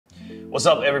What's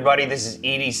up, everybody? This is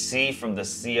EDC from the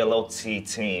CLOT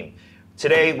team.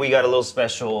 Today we got a little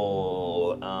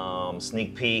special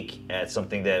sneak peek at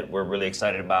something that we're really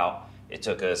excited about. It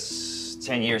took us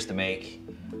 10 years to make.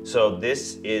 So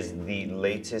this is the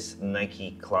latest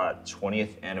Nike CLOT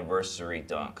 20th anniversary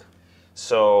dunk.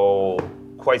 So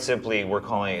quite simply, we're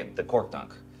calling it the CORK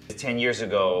Dunk. 10 years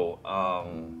ago,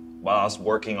 while I was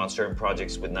working on certain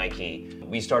projects with Nike,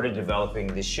 we started developing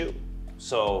this shoe.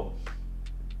 So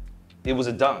it was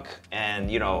a dunk, and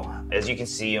you know, as you can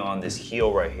see on this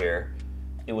heel right here,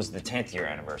 it was the 10th year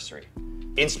anniversary.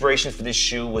 Inspiration for this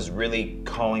shoe was really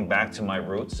calling back to my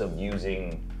roots of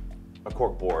using a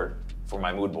cork board for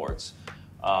my mood boards.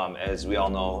 As we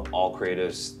all know, all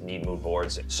creatives need mood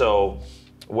boards. So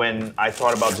when I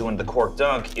thought about doing the CORK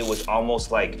Dunk, it was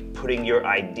almost like putting your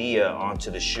idea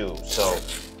onto the shoe. So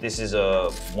this is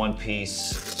a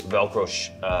one-piece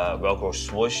Velcro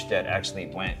swoosh that actually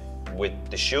went with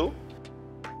the shoe.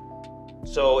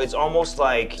 So it's almost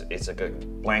like it's like a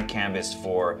blank canvas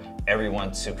for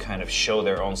everyone to kind of show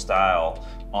their own style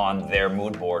on their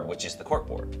mood board, which is the cork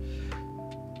board.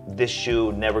 This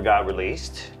shoe never got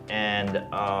released, and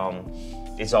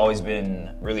it's always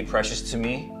been really precious to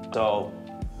me. So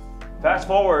fast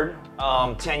forward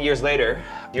 10 years later,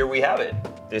 here we have it.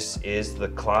 This is the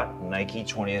CLOT Nike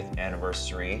 20th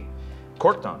anniversary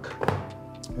CORK Dunk.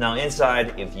 Now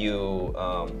inside, if you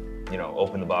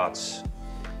open the box,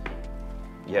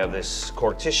 you have this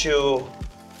cork tissue,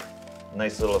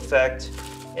 nice little effect,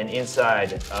 and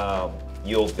inside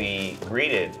you'll be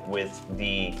greeted with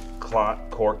the CLOT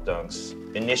CORK Dunks,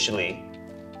 initially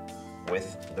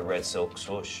with the red silk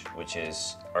swoosh, which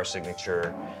is our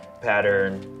signature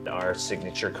pattern, our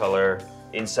signature color.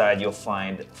 Inside you'll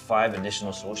find 5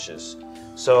 additional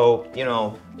swooshes. So, you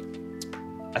know,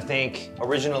 I think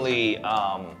originally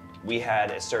we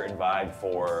had a certain vibe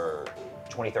for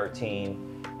 2013,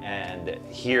 and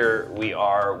here we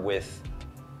are with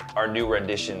our new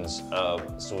renditions of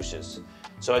swooshes.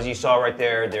 So as you saw right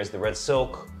there, there's the red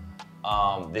silk.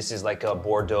 This is like a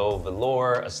Bordeaux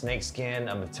velour, a snakeskin,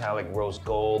 a metallic rose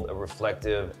gold, a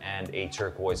reflective, and a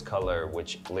turquoise color,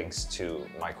 which links to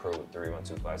Micro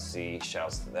 3125C.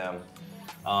 Shouts to them.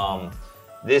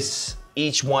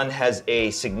 Each one has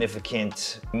a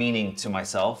significant meaning to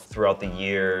myself throughout the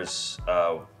years.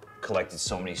 Collected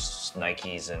so many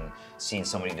Nikes and seen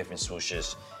so many different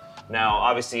swooshes. Now,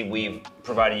 obviously, we've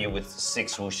provided you with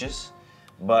 6 swooshes,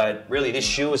 but really this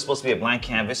shoe is supposed to be a blank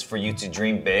canvas for you to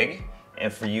dream big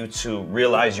and for you to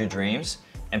realize your dreams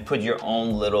and put your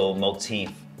own little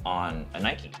motif on a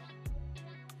Nike.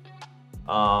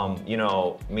 You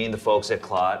know, me and the folks at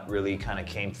CLOT really kind of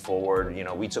came forward. You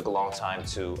know, we took a long time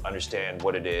to understand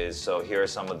what it is. So here are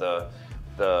some of the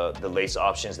lace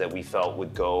options that we felt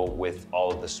would go with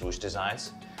all of the swoosh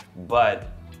designs. But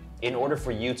in order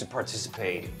for you to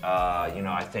participate, you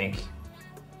know, I think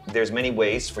there's many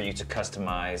ways for you to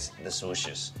customize the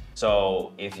swooshes.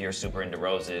 So if you're super into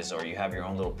roses or you have your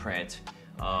own little print,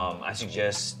 I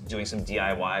suggest doing some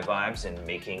DIY vibes and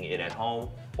making it at home.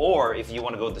 Or if you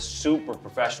want to go the super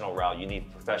professional route, you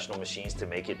need professional machines to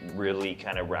make it really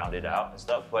kind of rounded out and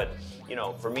stuff. But you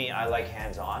know, for me, I like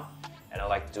hands-on, and I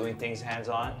like doing things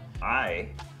hands-on. I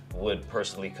would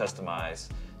personally customize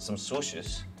some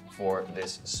swooshes for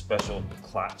this special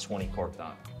CLOT 20 CORK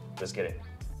Dunk. Let's get it.